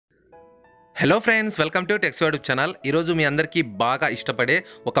Hello friends, welcome to tax YouTube channel. ఈరోజు మీ అందరికీ బాగా ఇష్టపడే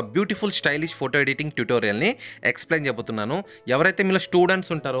ఒక beautiful stylish photo editing ట్యూటోరియల్ని explain చేయబోతున్నాను. ఎవరైతే మీలో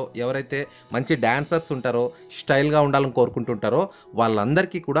స్టూడెంట్స్ ఉంటారో, ఎవరైతే మంచి డాన్సర్స్ ఉంటారో, స్టైల్గా ఉండాలని కోరుకుంటుంటారో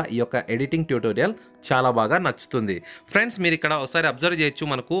వాళ్ళందరికీ కూడా ఈ యొక్క ఎడిటింగ్ ట్యూటోరియల్ చాలా బాగా నచ్చుతుంది. ఫ్రెండ్స్, మీరు ఇక్కడ ఒకసారి అబ్జర్వ్ చేయొచ్చు.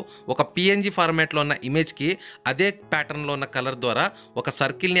 మనకు ఒక పిఎన్జీ ఫార్మాట్లో ఉన్న ఇమేజ్కి అదే ప్యాటర్న్లో ఉన్న కలర్ ద్వారా ఒక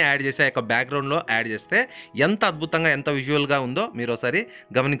సర్కిల్ని యాడ్ చేసి ఆ యొక్క బ్యాక్గ్రౌండ్లో యాడ్ చేస్తే ఎంత అద్భుతంగా, ఎంత విజువల్గా ఉందో మీరు ఒకసారి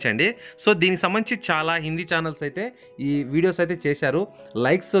గమనించండి. సో దీనికి సంబంధించి చాలా హిందీ ఛానల్స్ అయితే ఈ వీడియోస్ అయితే చేశారు.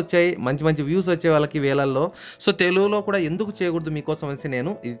 లైక్స్ వచ్చాయి, మంచి మంచి వ్యూస్ వచ్చే వాళ్ళకి వేలల్లో. సో తెలుగులో కూడా ఎందుకు చేయకూడదు మీకోసం అనేసి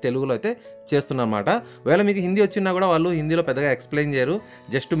నేను ఇది తెలుగులో అయితే చేస్తున్నాను అనమాట. ఒకవేళ మీకు హిందీ వచ్చినా కూడా వాళ్ళు హిందీలో పెద్దగా ఎక్స్ప్లెయిన్ చేయరు,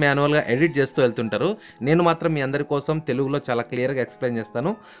 జస్ట్ మాన్యువల్గా ఎడిట్ చేస్తూ వెళ్తుంటారు. నేను మాత్రం మీ అందరి కోసం తెలుగులో చాలా క్లియర్గా ఎక్స్ప్లెయిన్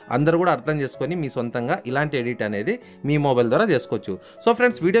చేస్తాను. అందరూ కూడా అర్థం చేసుకొని మీ సొంతంగా ఇలాంటి ఎడిట్ అనేది మీ మొబైల్ ద్వారా చేసుకోవచ్చు. సో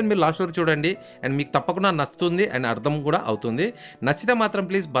ఫ్రెండ్స్, వీడియోని మీరు లాస్ట్ వరకు చూడండి అండ్ మీకు తప్పకుండా నచ్చుతుంది అండ్ అర్థం కూడా అవుతుంది. నచ్చితే మాత్రం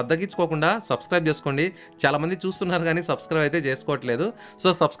ప్లీజ్ బద్దగించుకోకుండా సబ్స్క్రైబ్ చేసుకోండి. చాలామంది చూస్తున్నారు కానీ సబ్స్క్రైబ్ అయితే చేసుకోవట్లేదు. సో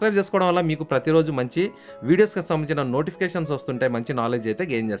సబ్స్క్రైబ్ చేసుకోవడం వల్ల మీకు ప్రతిరోజు మంచి వీడియోస్కి సంబంధించిన నోటిఫికేషన్స్ వస్తుంటాయి, మంచి నాలెడ్జ్ అయితే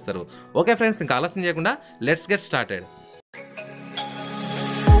గెయిన్ చేస్తారు. ఓకే ఫ్రెండ్స్, ఇంకా ఆలస్యం చేయకుండా let's get started.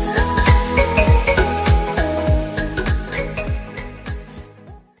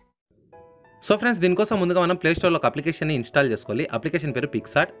 So friends, దీనికోసం ముందుగా మనం ప్లేస్టోర్లో ఒక అప్లికేషన్ని ఇన్స్టాల్ చేసుకోవాలి. అప్లికేషన్ పేరు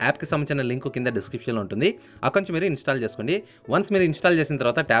పిక్సార్ట్. యాప్కి సంబంధించిన లింక్ కింద డిస్క్రిప్షన్లో ఉంటుంది. అక్కడి నుంచి మీరు ఇన్స్టాల్ చేసుకోండి. వన్స్ మీరు ఇన్స్టాల్ చేసిన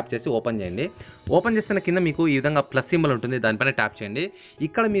తర్వాత ట్యాప్ చేసి ఓపెన్ చేయండి. ఓపెన్ చేసిన కింద మీకు ఈ విధంగా ప్లస్ సింబల్ ఉంటుంది, దానిపైన ట్యాప్ చేయండి.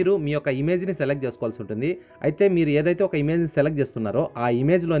 ఇక్కడ మీరు మీ యొక్క ఇమేజ్ని సెలెక్ట్ చేసుకోవాల్సి ఉంటుంది. అయితే మీరు ఏదైతే ఒక ఇమేజ్ని సెలెక్ట్ చేస్తున్నారో ఆ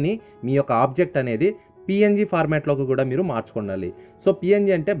ఇమేజ్లోని మీ యొక్క ఆబ్జెక్ట్ అనేది పిఎన్జీ ఫార్మాట్లోకి కూడా మీరు మార్చుకోండి. సో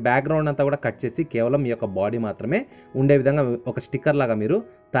పిఎన్జీ అంటే బ్యాక్గ్రౌండ్ అంతా కూడా కట్ చేసి కేవలం మీ యొక్క బాడీ మాత్రమే ఉండే విధంగా ఒక స్టిక్కర్ లాగా మీరు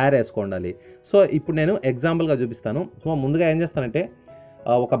తయారు చేసుకోండి. సో ఇప్పుడు నేను ఎగ్జాంపుల్గా చూపిస్తాను. సో ముందుగా ఏం చేస్తానంటే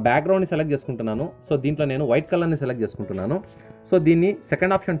ఒక బ్యాక్గ్రౌండ్ని సెలెక్ట్ చేసుకుంటున్నాను. సో దీంట్లో నేను వైట్ కలర్ని సెలెక్ట్ చేసుకుంటున్నాను. సో దీన్ని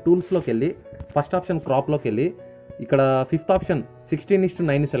సెకండ్ ఆప్షన్ టూల్స్లోకి వెళ్ళి ఫస్ట్ ఆప్షన్ క్రాప్లోకి వెళ్ళి ఇక్కడ ఫిఫ్త్ ఆప్షన్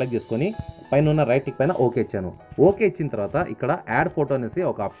 16:9ని సెలెక్ట్ చేసుకొని పైన ఉన్న రైట్ టిక్ పైన ఓకే ఇచ్చాను. ఓకే ఇచ్చిన తర్వాత ఇక్కడ యాడ్ ఫోటో అనేసి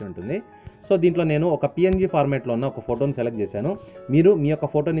ఒక ఆప్షన్ ఉంటుంది. సో దీంట్లో నేను ఒక పిఎన్జీ ఫార్మాట్లో ఉన్న ఒక ఫోటోని సెలెక్ట్ చేశాను. మీరు మీ యొక్క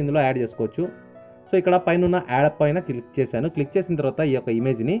ఫోటోని ఇందులో యాడ్ చేసుకోవచ్చు. సో ఇక్కడ పైన ఉన్న యాడ్ పైన క్లిక్ చేశాను. క్లిక్ చేసిన తర్వాత ఈ యొక్క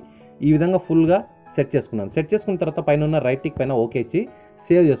ఇమేజ్ని ఈ విధంగా ఫుల్గా సెట్ చేసుకున్నాను. సెట్ చేసుకున్న తర్వాత పైన ఉన్న రైట్ టిక్ పైన ఓకే ఇచ్చి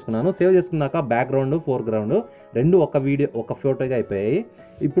సేవ్ చేసుకున్నాను. సేవ్ చేసుకున్నాక బ్యాక్గ్రౌండ్, ఫోర్గ్రౌండ్ రెండు ఒక ఫోటోగా అయిపోయాయి.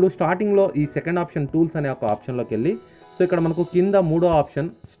 ఇప్పుడు స్టార్టింగ్లో ఈ సెకండ్ ఆప్షన్ టూల్స్ అనే ఒక ఆప్షన్లోకి వెళ్ళి సో ఇక్కడ మనకు కింద మూడో ఆప్షన్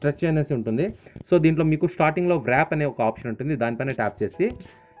స్ట్రెచ్ అనేసి ఉంటుంది. సో దీంట్లో మీకు స్టార్టింగ్లో వ్రాప్ అనే ఒక ఆప్షన్ ఉంటుంది, దానిపైన ట్యాప్ చేసి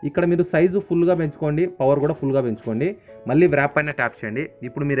ఇక్కడ మీరు సైజు ఫుల్గా పెంచుకోండి, పవర్ కూడా ఫుల్గా పెంచుకోండి. మళ్ళీ వ్రాప్ పైన ట్యాప్ చేయండి.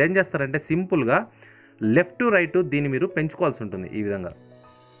 ఇప్పుడు మీరు ఏం చేస్తారంటే సింపుల్గా లెఫ్ట్ టు రైట్ దీన్ని మీరు పెంచుకోవాల్సి ఉంటుంది ఈ విధంగా.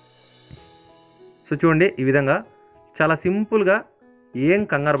 సో చూడండి, ఈ విధంగా చాలా సింపుల్గా ఏం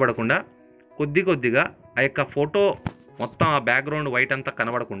కంగారు పడకుండా కొద్దిగా ఆ యొక్క ఫోటో మొత్తం ఆ బ్యాక్గ్రౌండ్ వైట్ అంతా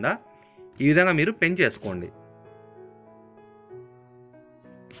కనబడకుండా ఈ విధంగా మీరు పెంచేసుకోండి.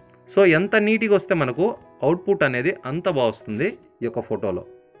 సో ఎంత నీట్గా వస్తే మనకు అవుట్పుట్ అనేది అంత బాగా వస్తుంది ఈ యొక్క ఫోటోలో.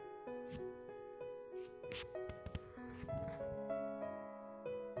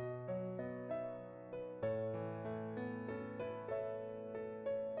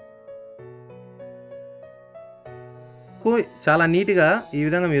 చాలా నీట్గా ఈ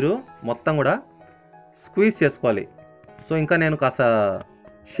విధంగా మీరు మొత్తం కూడా స్క్వీజ్ చేసుకోవాలి. సో ఇంకా నేను కాస్త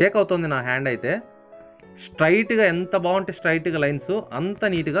షేక్ అవుతుంది నా హ్యాండ్ అయితే. స్ట్రైట్గా ఎంత బాగుంటే స్ట్రైట్గా లైన్స్ అంత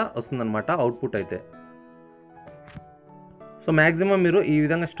నీట్గా వస్తుందన్నమాట అవుట్పుట్ అయితే. సో మ్యాక్సిమం మీరు ఈ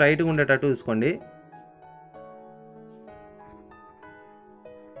విధంగా స్ట్రైట్గా ఉండేటట్టు చూసుకోండి.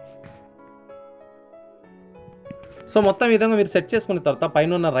 సో మొత్తం ఈ విధంగా మీరు సెట్ చేసుకున్న తర్వాత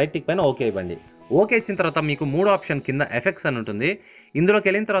పైన ఉన్న రైట్ టిక్ పైన ఓకే ఇవ్వండి. ఓకే ఇచ్చిన తర్వాత మీకు మూడో ఆప్షన్ కింద ఎఫెక్ట్స్ అని ఉంటుంది. ఇందులోకి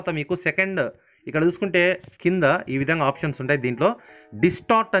వెళ్ళిన తర్వాత మీకు సెకండ్ ఇక్కడ చూసుకుంటే కింద ఈ విధంగా ఆప్షన్స్ ఉంటాయి. దీంట్లో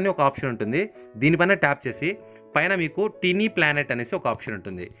డిస్టార్ట్ అని ఒక ఆప్షన్ ఉంటుంది, దీనిపైన ట్యాప్ చేసి పైన మీకు టీనీ ప్లానెట్ అనేసి ఒక ఆప్షన్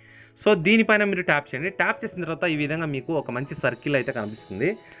ఉంటుంది. సో దీనిపైన మీరు ట్యాప్ చేయండి. ట్యాప్ చేసిన తర్వాత ఈ విధంగా మీకు ఒక మంచి సర్కిల్ అయితే కనిపిస్తుంది.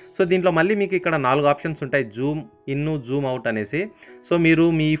 సో దీంట్లో మళ్ళీ మీకు ఇక్కడ 4 ఆప్షన్స్ ఉంటాయి, జూమ్ ఇన్, జూమ్ అవుట్ అనేసి. సో మీరు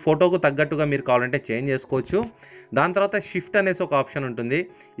మీ ఫోటోకు తగ్గట్టుగా మీరు కావాలంటే చేంజ్ చేసుకోవచ్చు. దాని తర్వాత షిఫ్ట్ అనేసి ఒక ఆప్షన్ ఉంటుంది.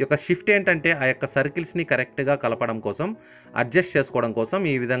 ఈ యొక్క షిఫ్ట్ ఏంటంటే ఆ యొక్క సర్కిల్స్ని కరెక్ట్గా కలపడం కోసం, అడ్జస్ట్ చేసుకోవడం కోసం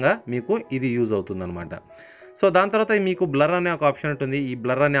ఈ విధంగా మీకు ఇది యూజ్ అవుతుందన్నమాట. సో దాని తర్వాత మీకు బ్లర్ అనే ఒక ఆప్షన్ ఉంటుంది. ఈ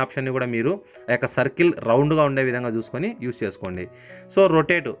బ్లర్ అనే ఆప్షన్ని కూడా మీరు ఆ యొక్క సర్కిల్ రౌండ్గా ఉండే విధంగా చూసుకొని యూజ్ చేసుకోండి. సో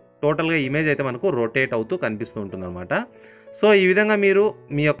రొటేట్, టోటల్గా ఇమేజ్ అయితే మనకు రొటేట్ అవుతూ కనిపిస్తూ ఉంటుందన్నమాట. సో ఈ విధంగా మీరు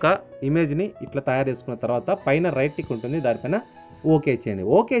మీ యొక్క ఇమేజ్ని ఇట్లా తయారు చేసుకున్న తర్వాత పైన రైట్ టిక్ ఉంటుంది, దానిపైన ఓకే ఇచ్చేయండి.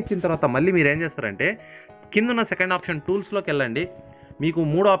 ఓకే ఇచ్చిన తర్వాత మళ్ళీ మీరు ఏం చేస్తారంటే కింద ఉన్న సెకండ్ ఆప్షన్ టూల్స్లోకి వెళ్ళండి. మీకు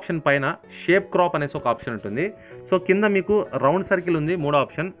మూడో ఆప్షన్ పైన షేప్ క్రాప్ అనేసి ఒక ఆప్షన్ ఉంటుంది. సో కింద మీకు రౌండ్ సర్కిల్ ఉంది మూడో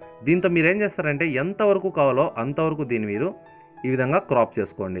ఆప్షన్. దీంతో మీరు ఏం చేస్తారంటే ఎంతవరకు కావాలో అంతవరకు దీన్ని మీరు ఈ విధంగా క్రాప్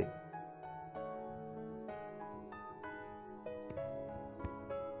చేసుకోండి.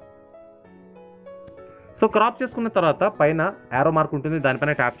 సో క్రాప్ చేసుకున్న తర్వాత పైన యారో మార్క్ ఉంటుంది,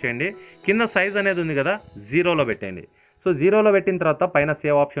 దానిపైన ట్యాప్ చేయండి. కింద సైజ్ అనేది ఉంది కదా, 0లో పెట్టండి. సో 0లో పెట్టిన తర్వాత పైన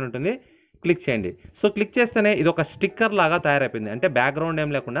సేవ్ ఆప్షన్ ఉంటుంది, క్లిక్ చేయండి. సో క్లిక్ చేస్తేనే ఇది ఒక స్టిక్కర్ లాగా తయారైపోయింది. అంటే బ్యాక్గ్రౌండ్ ఏం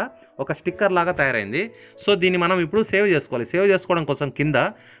లేకుండా ఒక స్టిక్కర్ లాగా తయారైంది. సో దీన్ని మనం ఇప్పుడు సేవ్ చేసుకోవాలి. సేవ్ చేసుకోవడం కోసం కింద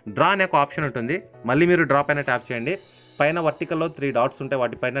డ్రా అనే ఒక ఆప్షన్ ఉంటుంది. మళ్ళీ మీరు డ్రా పైన ట్యాప్ చేయండి. పైన వర్టికల్లో 3 డాట్స్ ఉంటాయి,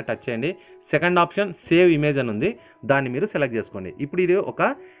 వాటిపైన టచ్ చేయండి. సెకండ్ ఆప్షన్ సేవ్ ఇమేజ్ అని ఉంది, దాన్ని మీరు సెలెక్ట్ చేసుకోండి. ఇప్పుడు ఇది ఒక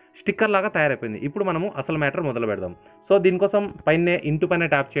స్టిక్కర్ లాగా తయారైపోయింది. ఇప్పుడు మనము అసలు మ్యాటర్ మొదలు పెడదాం. సో దీనికోసం పైన ఇంటూ పైన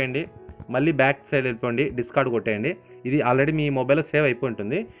ట్యాప్ చేయండి. మళ్ళీ బ్యాక్ సైడ్ వెళ్ళిపోండి, డిస్కార్డ్ కొట్టేయండి. ఇది ఆల్రెడీ మీ మొబైల్లో సేవ్ అయిపోయి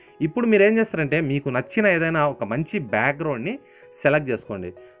ఉంటుంది. ఇప్పుడు మీరు ఏం చేస్తారంటే మీకు నచ్చిన ఏదైనా ఒక మంచి బ్యాక్గ్రౌండ్ని సెలెక్ట్ చేసుకోండి.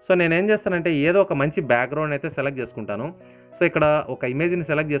 సో నేను ఏం చేస్తానంటే ఏదో ఒక మంచి బ్యాక్గ్రౌండ్ అయితే సెలెక్ట్ చేసుకుంటాను. సో ఇక్కడ ఒక ఇమేజ్ని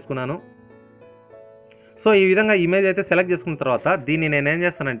సెలెక్ట్ చేసుకున్నాను. సో ఈ విధంగా ఇమేజ్ అయితే సెలెక్ట్ చేసుకున్న తర్వాత దీన్ని నేను ఏం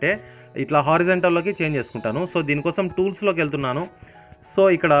చేస్తానంటే ఇట్లా హారిజంటల్లోకి చేంజ్ చేసుకుంటాను. సో దీనికోసం టూల్స్లోకి వెళ్తున్నాను. సో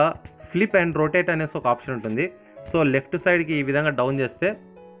ఇక్కడ ఫ్లిప్ అండ్ రొటేట్ అనేసి ఒక ఆప్షన్ ఉంటుంది. సో లెఫ్ట్ సైడ్కి ఈ విధంగా డౌన్ చేస్తే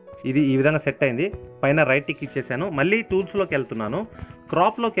ఇది ఈ విధంగా సెట్ అయింది. పైన రైట్ టిక్ ఇచ్చేసాను. మళ్ళీ టూల్స్లోకి వెళ్తున్నాను.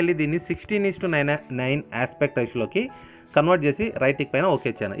 క్రాప్లోకి వెళ్ళి దీన్ని 16:9 ఆస్పెక్ట్ రేషియోలోకి కన్వర్ట్ చేసి రైట్ టిక్ పైన ఓకే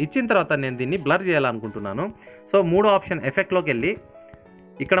ఇచ్చాను. ఇచ్చిన తర్వాత నేను దీన్ని బ్లర్ చేయాలనుకుంటున్నాను. సో మూడో ఆప్షన్ ఎఫెక్ట్లోకి వెళ్ళి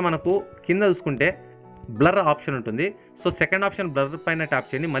ఇక్కడ మనకు కింద చూసుకుంటే బ్లర్ ఆప్షన్ ఉంటుంది. సో సెకండ్ ఆప్షన్ బ్లర్ పైన ట్యాప్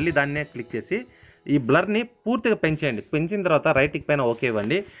చేయండి. మళ్ళీ దాన్నే క్లిక్ చేసి ఈ బ్లర్ని పూర్తిగా పెంచేయండి. పెంచిన తర్వాత రైట్ టిక్ పైన ఓకే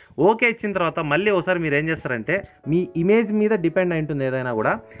ఇవ్వండి. ఓకే ఇచ్చిన తర్వాత మళ్ళీ ఒకసారి మీరు ఏం చేస్తారంటే మీ ఇమేజ్ మీద డిపెండ్ అయి ఉంటుంది ఏదైనా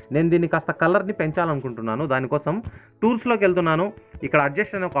కూడా. నేను దీన్ని కాస్త కలర్ని పెంచాలనుకుంటున్నాను. దానికోసం టూల్స్లోకి వెళ్తున్నాను. ఇక్కడ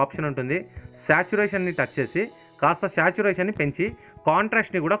అడ్జస్ట్ అనే ఒక ఆప్షన్ ఉంటుంది. శాచురేషన్ని టచ్ చేసి కాస్త శాచురేషన్ని పెంచి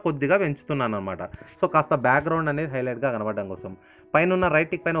కాంట్రాస్ట్ని కూడా కొద్దిగా పెంచుతున్నాను అనమాట. సో కాస్త బ్యాక్గ్రౌండ్ అనేది హైలైట్గా కనబడడం కోసం పైన ఉన్న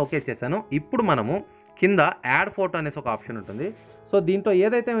రైట్ టిక్ పైన ఓకే చేశాను. ఇప్పుడు మనము కింద యాడ్ ఫోటో అనేసి ఒక ఆప్షన్ ఉంటుంది. సో దీంట్లో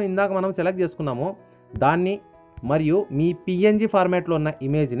ఏదైతే ఇందాక మనం సెలెక్ట్ చేసుకున్నామో దాన్ని మరియు మీ పిఎన్జీ ఫార్మాట్లో ఉన్న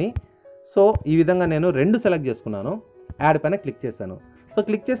ఇమేజ్ని సో ఈ విధంగా నేను 2 సెలెక్ట్ చేసుకున్నాను. యాడ్ పైన క్లిక్ చేశాను. సో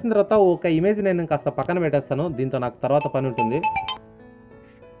క్లిక్ చేసిన తర్వాత ఒక ఇమేజ్ నేను కాస్త పక్కన పెట్టేస్తాను. దీంతో నాకు తర్వాత పని ఉంటుంది.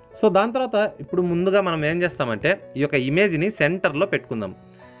 సో దాని తర్వాత ఇప్పుడు ముందుగా మనం ఏం చేస్తామంటే ఈ యొక్క ఇమేజ్ని సెంటర్లో పెట్టుకుందాం.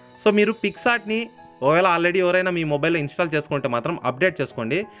 సో మీరు పిక్సార్ట్ని ఒకవేళ ఆల్రెడీ ఎవరైనా మీ మొబైల్లో ఇన్స్టాల్ చేసుకుంటే మాత్రం అప్డేట్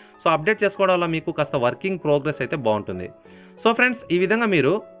చేసుకోండి. సో అప్డేట్ చేసుకోవడం వల్ల మీకు కాస్త వర్కింగ్ ప్రోగ్రెస్ అయితే బాగుంటుంది. సో ఫ్రెండ్స్ ఈ విధంగా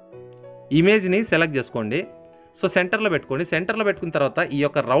మీరు ఇమేజ్ని సెలెక్ట్ చేసుకోండి. సో సెంటర్లో పెట్టుకోండి. సెంటర్లో పెట్టుకున్న తర్వాత ఈ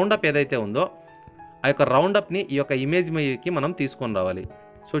యొక్క రౌండప్ ఏదైతే ఉందో ఆ యొక్క రౌండప్ని ఈ యొక్క ఇమేజ్ మీదకి మనం తీసుకొని రావాలి.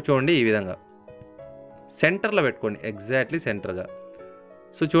 సో చూడండి ఈ విధంగా సెంటర్లో పెట్టుకోండి, ఎగ్జాక్ట్లీ సెంటర్గా.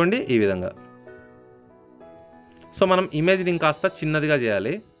 సో చూడండి ఈ విధంగా. సో మనం ఇమేజ్ని ఇంకాస్త చిన్నదిగా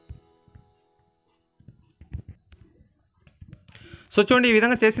చేయాలి. సో చూడండి ఈ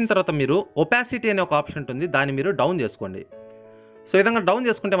విధంగా చేసిన తర్వాత మీరు ఒపాసిటీ అనే ఒక ఆప్షన్ ఉంటుంది, దాన్ని మీరు డౌన్ చేసుకోండి. సో ఈ విధంగా డౌన్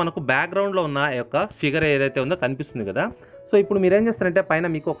చేసుకుంటే మనకు బ్యాక్గ్రౌండ్లో ఉన్న యొక్క ఫిగర్ ఏదైతే ఉందో కనిపిస్తుంది కదా. సో ఇప్పుడు మీరు ఏం చేస్తారంటే పైన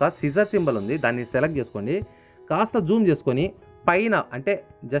మీకు ఒక సిజర్ సింబల్ ఉంది, దాన్ని సెలెక్ట్ చేసుకోండి. కాస్త జూమ్ చేసుకొని పైన అంటే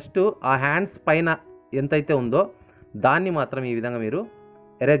జస్ట్ ఆ హ్యాండ్స్ పైన ఎంతైతే ఉందో దాన్ని మాత్రం ఈ విధంగా మీరు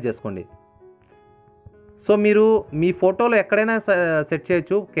ఎరేజ్ చేసుకోండి. సో మీరు మీ ఫోటోలో ఎక్కడైనా సెట్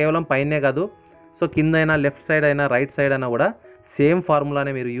చేయొచ్చు, కేవలం పైనే కాదు. సో కింద అయినా లెఫ్ట్ సైడ్ అయినా రైట్ సైడ్ అయినా కూడా సేమ్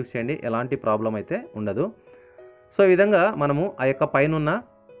ఫార్ములానే మీరు యూజ్ చేయండి, ఎలాంటి ప్రాబ్లం అయితే ఉండదు. సో ఈ విధంగా మనము ఆ యొక్క పైన ఉన్న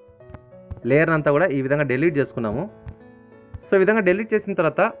లేయర్ అంతా కూడా ఈ విధంగా డిలీట్ చేసుకున్నాము. సో ఈ విధంగా డిలీట్ చేసిన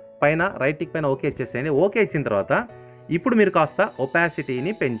తర్వాత పైన రైట్ టిక్ పైన ఓకే ఇచ్చేసేయండి. ఓకే ఇచ్చిన తర్వాత ఇప్పుడు మీరు కాస్త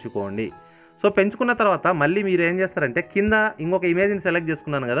ఒపాసిటీని పెంచుకోండి. సో పెంచుకున్న తర్వాత మళ్ళీ మీరు ఏం చేస్తారంటే కింద ఇంకొక ఇమేజ్ని సెలెక్ట్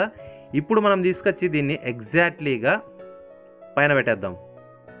చేసుకున్నాను కదా, ఇప్పుడు మనం తీసుకొచ్చి దీన్ని ఎగ్జాక్ట్లీగా పైన పెట్టేద్దాం.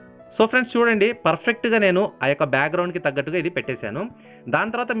 సో ఫ్రెండ్స్ చూడండి పర్ఫెక్ట్గా నేను ఆ యొక్క బ్యాక్గ్రౌండ్కి తగ్గట్టుగా ఇది పెట్టేశాను.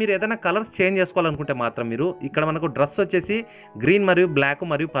 దాని తర్వాత మీరు ఏదైనా కలర్స్ చేంజ్ చేసుకోవాలనుకుంటే మాత్రం మీరు ఇక్కడ మనకు డ్రెస్ వచ్చేసి గ్రీన్ మరియు బ్లాక్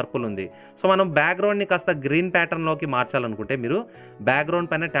మరియు పర్పుల్ ఉంది. సో మనం బ్యాక్గ్రౌండ్ని కాస్త గ్రీన్ ప్యాటర్న్లోకి మార్చాలనుకుంటే మీరు బ్యాక్గ్రౌండ్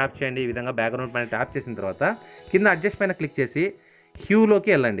పైన ట్యాప్ చేయండి. ఈ విధంగా బ్యాక్గ్రౌండ్ పైన ట్యాప్ చేసిన తర్వాత కింద అడ్జస్ట్ పైన క్లిక్ చేసి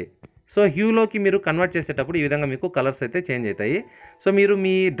హ్యూలోకి వెళ్ళండి. సో హ్యూలోకి మీరు కన్వర్ట్ చేసేటప్పుడు ఈ విధంగా మీకు కలర్స్ అయితే చేంజ్ అవుతాయి. సో మీరు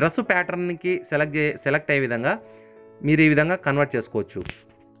మీ డ్రెస్ ప్యాటర్న్కి సెలెక్ట్ అయ్యే విధంగా మీరు ఈ విధంగా కన్వర్ట్ చేసుకోవచ్చు.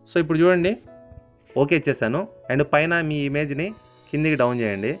 సో ఇప్పుడు చూడండి ఓకే ఇచ్చేసాను. అండ్ పైన మీ ఇమేజ్ని కిందికి డౌన్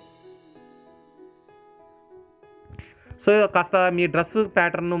చేయండి. సో కాస్త మీ డ్రెస్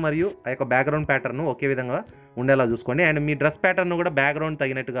ప్యాటర్న్ మరియు ఆ యొక్క బ్యాక్గ్రౌండ్ ప్యాటర్న్ ఒకే విధంగా ఉండేలా చూసుకోండి. అండ్ మీ డ్రెస్ ప్యాటర్న్ కూడా బ్యాక్గ్రౌండ్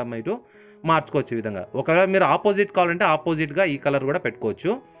తగినట్టుగా మీరు మార్చుకోవచ్చు. ఈ విధంగా ఒకవేళ మీరు ఆపోజిట్ కావాలంటే ఆపోజిట్గా ఈ కలర్ కూడా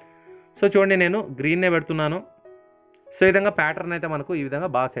పెట్టుకోవచ్చు. సో చూడండి నేను గ్రీన్నే పెడుతున్నాను. సో ఈ విధంగా ప్యాటర్న్ అయితే మనకు ఈ విధంగా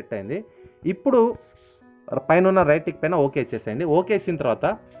బాగా సెట్ అయింది. ఇప్పుడు పైన ఉన్న రైట్ టిక్ పైన ఓకే ఇచ్చేసేయండి. ఓకే ఇచ్చిన తర్వాత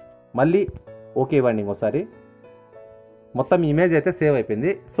మళ్ళీ ఓకే ఇవ్వండి ఇంకోసారి. మొత్తం ఇమేజ్ అయితే సేవ్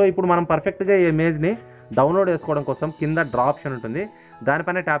అయిపోయింది. సో ఇప్పుడు మనం పర్ఫెక్ట్గా ఈ ఇమేజ్ని డౌన్లోడ్ చేసుకోవడం కోసం కింద డ్రా ఆప్షన్ ఉంటుంది,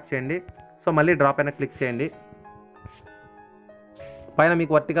 దానిపైన ట్యాప్ చేయండి. సో మళ్ళీ డ్రా పైన క్లిక్ చేయండి. పైన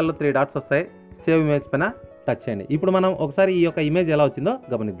మీకు వర్టికల్లో 3 డాట్స్ వస్తాయి, సేవ్ ఇమేజ్ పైన టచ్ చేయండి. ఇప్పుడు మనం ఒకసారి ఈ యొక్క ఇమేజ్ ఎలా వచ్చిందో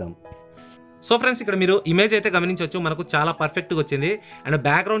గమనిద్దాం. సో ఫ్రెండ్స్, ఇక్కడ మీరు ఇమేజ్ అయితే గమనించవచ్చు, మనకు చాలా పర్ఫెక్ట్గా వచ్చింది. అండ్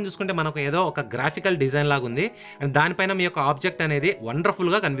బ్యాక్గ్రౌండ్ చూసుకుంటే మనకు ఏదో ఒక గ్రాఫికల్ డిజైన్ లాగా ఉంది. అండ్ దానిపైన మీ యొక్క ఆబ్జెక్ట్ అనేది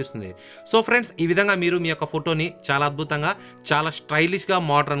వండర్ఫుల్గా కనిపిస్తుంది. సో ఫ్రెండ్స్, ఈ విధంగా మీరు మీ యొక్క ఫోటోని చాలా అద్భుతంగా, చాలా స్టైలిష్గా,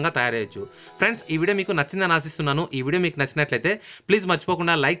 మోడర్న్గా తయారు చేయొచ్చు. ఫ్రెండ్స్, ఈ వీడియో మీకు నచ్చిందని ఆశిస్తున్నాను. ఈ వీడియో మీకు నచ్చినట్లయితే ప్లీజ్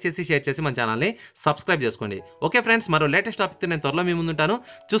మర్చిపోకుండా లైక్ చేసి, షేర్ చేసి మన ఛానల్ని సబ్స్క్రైబ్ చేసుకోండి. ఓకే ఫ్రెండ్స్, మరో లేటెస్ట్ టాపిక్తో నేను త్వరలో మీ ముందుంటాను.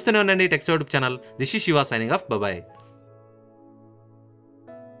 చూస్తూనే ఉండండి text YouTube channel. This is Shiva signing off. Bye.